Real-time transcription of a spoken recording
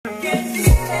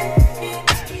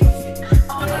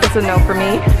That's a no for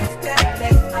me.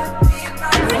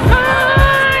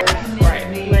 Right,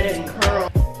 let it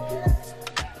curl.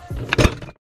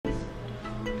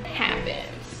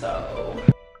 Happens, so.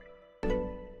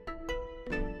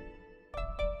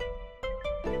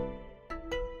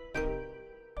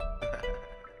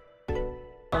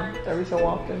 Every so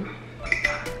often.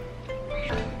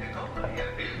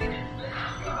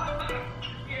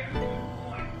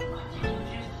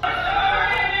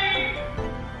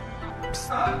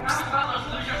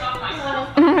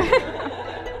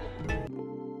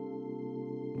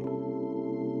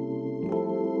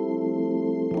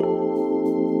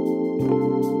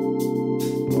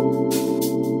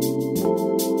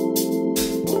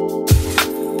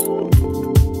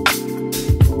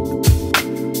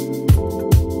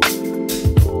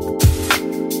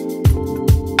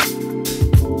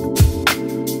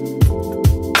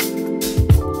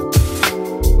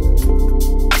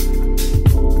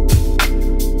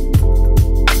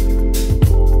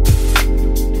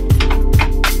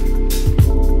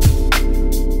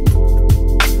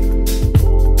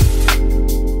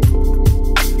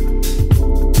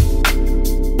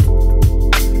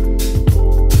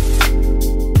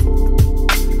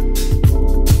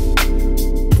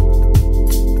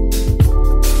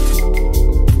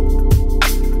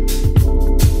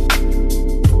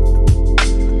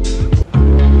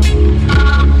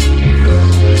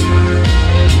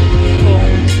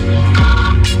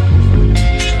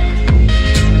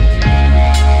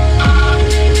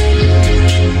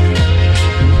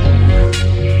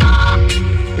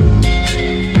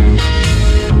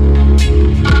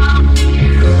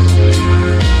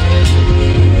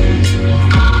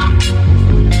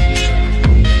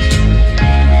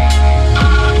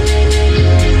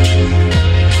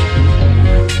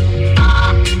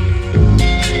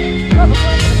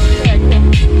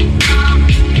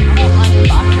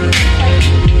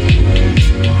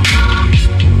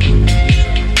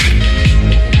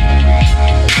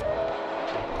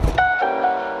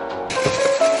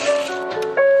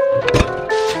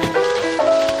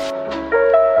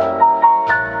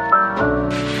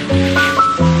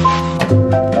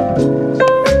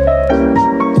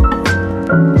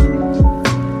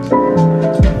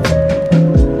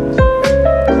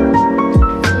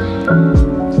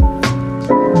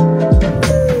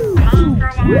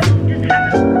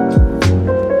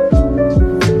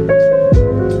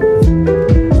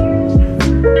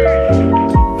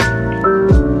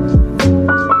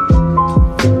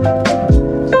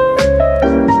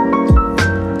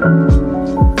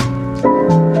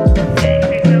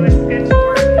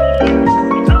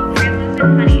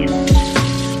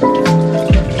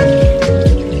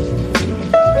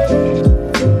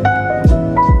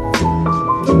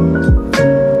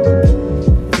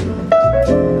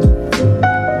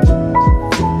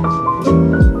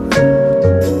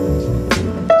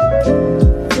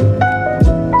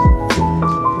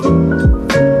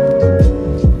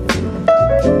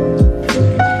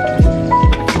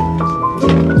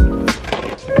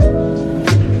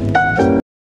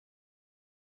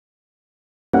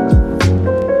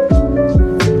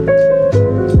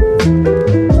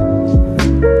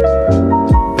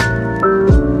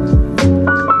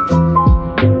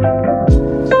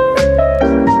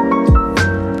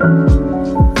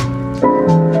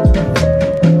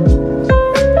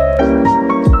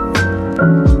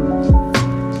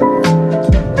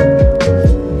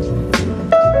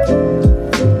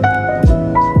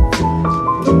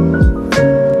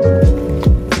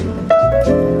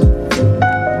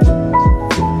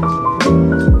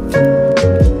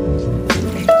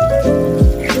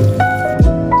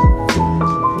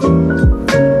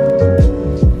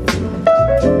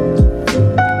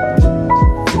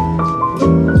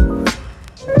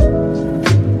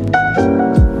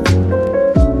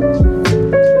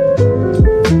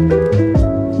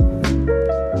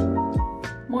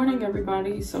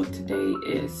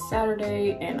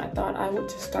 Saturday, and I thought I would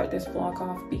just start this vlog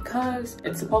off because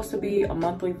it's supposed to be a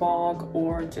monthly vlog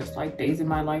or just like days in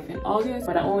my life in August,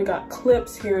 but I only got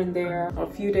clips here and there a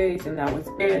few days and that was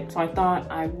it. So I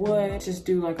thought I would just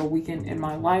do like a weekend in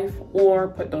my life or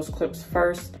put those clips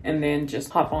first and then just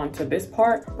hop on to this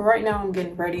part. But right now I'm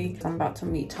getting ready. I'm about to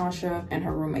meet Tasha and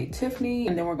her roommate Tiffany,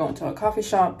 and then we're going to a coffee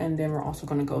shop, and then we're also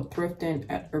going to go thrifting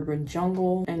at Urban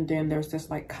Jungle. And then there's this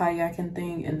like kayaking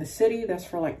thing in the city that's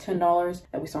for like $10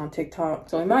 that we saw on TikTok.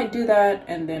 So we might do that. that.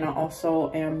 And then I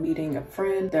also am meeting a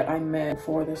friend that I met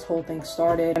before this whole thing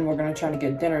started, and we're gonna try to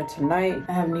get dinner tonight.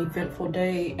 I have an eventful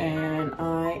day and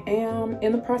I am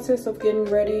in the process of getting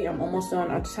ready. I'm almost done.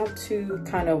 I just have to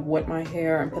kind of wet my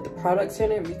hair and put the products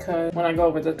in it, because when I go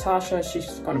over to Tasha, she's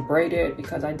just gonna braid it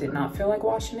because I did not feel like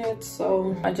washing it.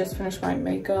 So I just finished my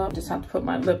makeup. Just have to put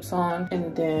my lips on,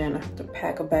 and then I have to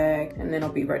pack a bag, and then I'll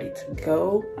be ready to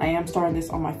go. I am starting this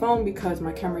on my phone because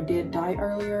my camera did die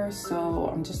earlier, so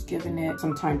I'm just giving it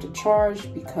some time to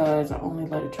charge because I only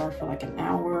let it charge for like an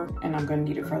hour, and I'm gonna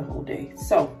need it for the whole day.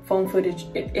 So phone footage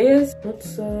it is.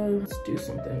 Let's do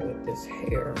something with this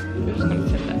hair. I'm just gonna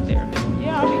set that there.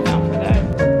 Yeah, I'll be down for that.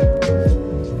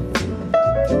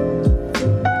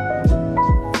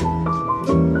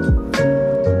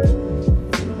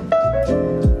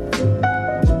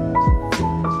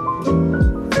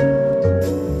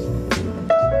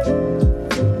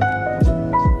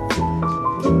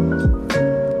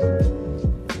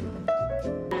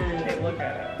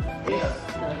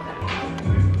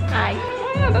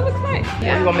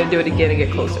 Yeah, you want me to do it again and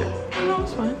get closer? No,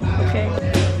 it's fine. Okay.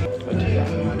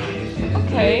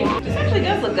 Okay. This actually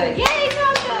does look good. Yay,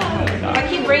 Tasha! If I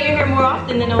keep braiding your hair more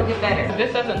often, then it'll get better.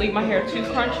 This doesn't leave my hair too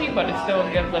crunchy, but it still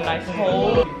gives a nice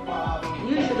hold.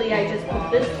 Usually I just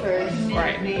put this first,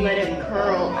 Right. let it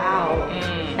curl out,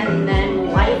 and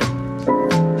then wipe.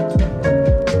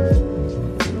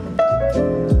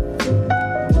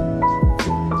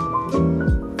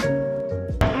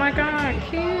 Oh my God,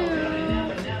 cute.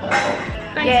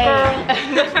 Thanks,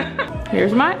 girl.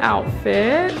 Here's my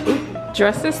outfit.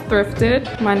 Dress is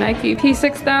thrifted. My Nike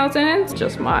P6000.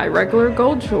 Just my regular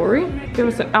gold jewelry. Give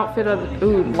us an outfit of the,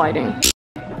 ooh, lighting.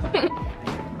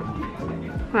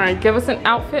 All right, give us an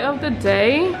outfit of the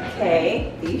day.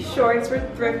 Okay, these shorts were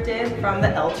thrifted from the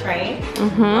L Train.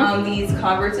 These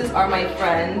Converses are my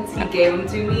friend's. He gave them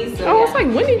to me. So I was like,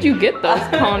 when did you get those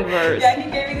Converse? Yeah, he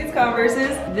gave me these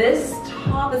Converses. This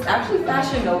top is actually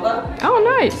Fashion Nova. Oh,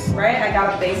 nice. Right, I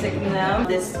got a basic from them.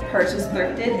 This purse was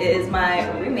thrifted. It is my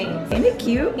roommate. Ain't it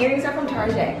cute? Earrings are from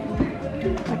Target.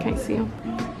 I can't see them.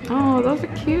 Oh, those are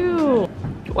cute.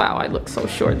 Wow, I look so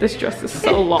short. This dress is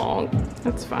so long.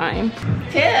 That's fine.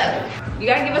 Tip, you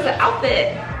gotta give us an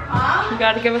outfit. You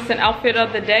gotta give us an outfit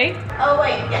of the day? Oh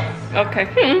wait, yes. Okay.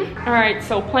 All right,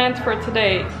 so plans for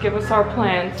today. Give us our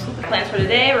plans. Plans for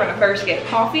today, we're gonna first get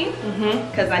coffee,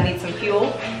 because I need some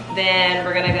fuel. Then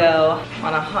we're gonna go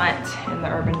on a hunt in the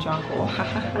urban jungle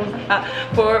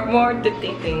for more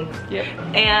things. Yep.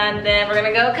 And then we're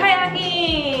gonna go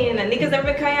kayaking. And Nika's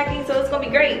never been kayaking, so it's gonna be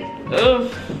great.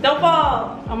 Ugh. Don't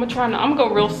fall. I'm gonna go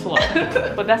real slow.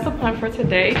 But that's the plan for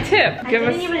today. Tip, give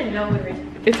us. I didn't even know we were.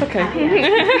 It's okay.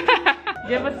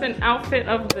 Give us an outfit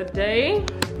of the day.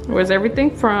 Where's everything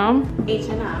from?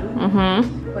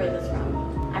 H&M. Where is this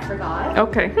from? I forgot.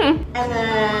 Okay. And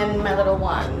then my little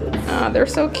ones. Ah, they're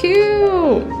so cute.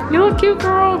 You look cute,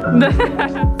 girl. I'm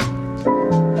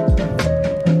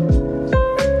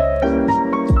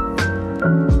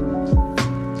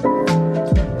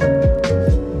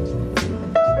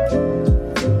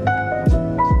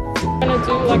gonna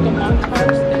do like a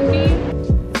montage thingy.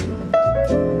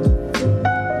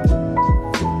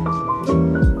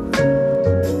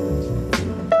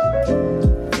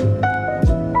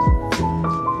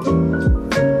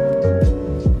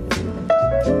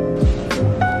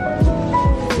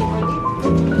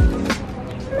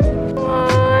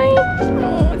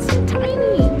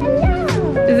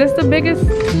 The biggest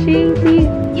sheepy.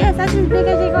 Yes, that's as big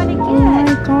as you're going to get. Oh my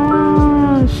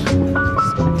gosh.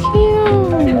 So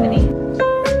cute. Tiffany.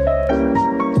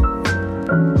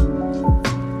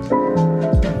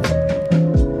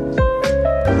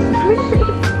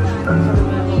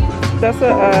 That's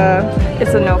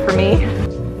it's a no for me.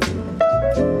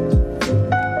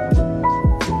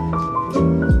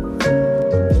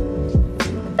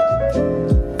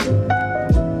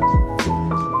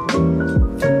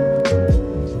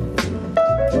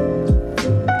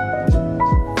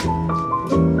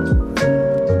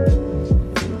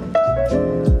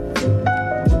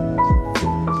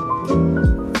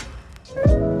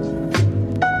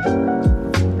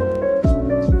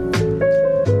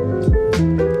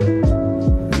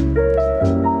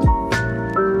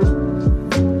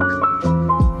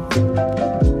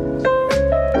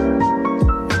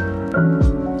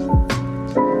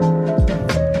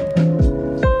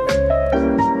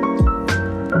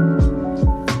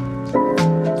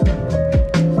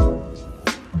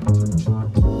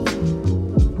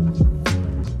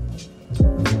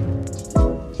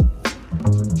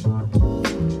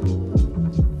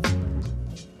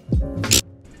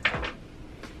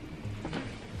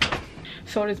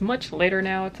 So it is much later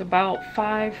now. It's about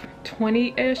 5:20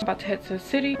 8:20ish. About to head to the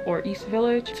city or East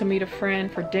Village to meet a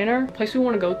friend for dinner. The place we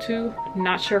want to go to,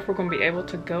 not sure if we're going to be able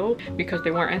to go because they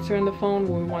weren't answering the phone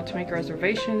when we want to make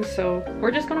reservations. So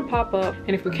we're just going to pop up,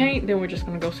 and if we can't, then we're just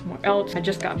going to go somewhere else. I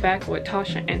just got back with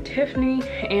Tasha and Tiffany,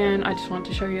 and I just wanted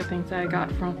to show you the things that I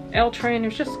got from L Train.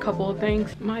 There's just a couple of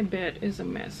things. My bed is a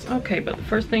mess. Okay, but the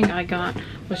first thing I got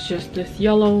was just this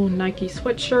yellow Nike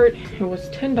sweatshirt. It was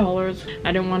 $10.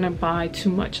 I didn't want to buy too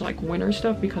much like winter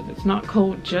stuff because it's not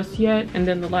cold just yet. And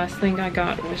then the last thing I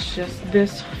got was just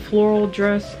this floral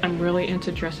dress. I'm really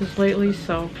into dresses lately,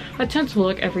 so I tend to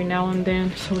look every now and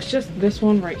then. So it's just this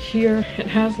one right here. It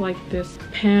has like this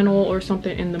panel or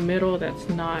something in the middle that's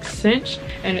not cinched,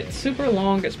 and it's super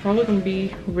long. It's probably going to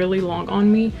be really long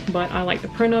on me, but I like the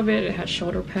print of it. It has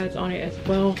shoulder pads on it as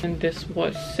well, and this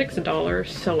was $6.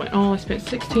 So in all I spent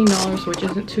 $16, which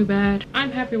isn't too bad.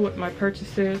 I'm happy with my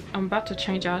purchases. I'm about to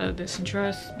change out of this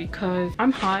dress because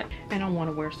I'm hot and I want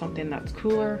to wear something that's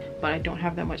cooler, but I don't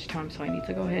have that much time, so I need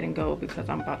to go ahead and go because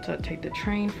I'm about to take the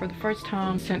train for the first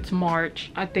time since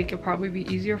March. I think it'll probably be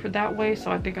easier for that way, so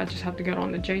I think I just have to get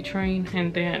on the J train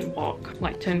and then walk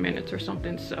like 10 minutes or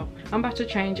something. So I'm about to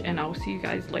change and I will see you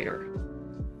guys later.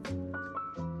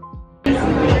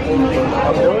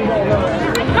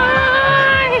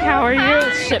 Hi, how are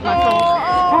you? Shit, my phone.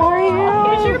 How are you?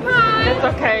 Here's your prize. It's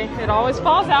okay, it always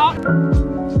falls out.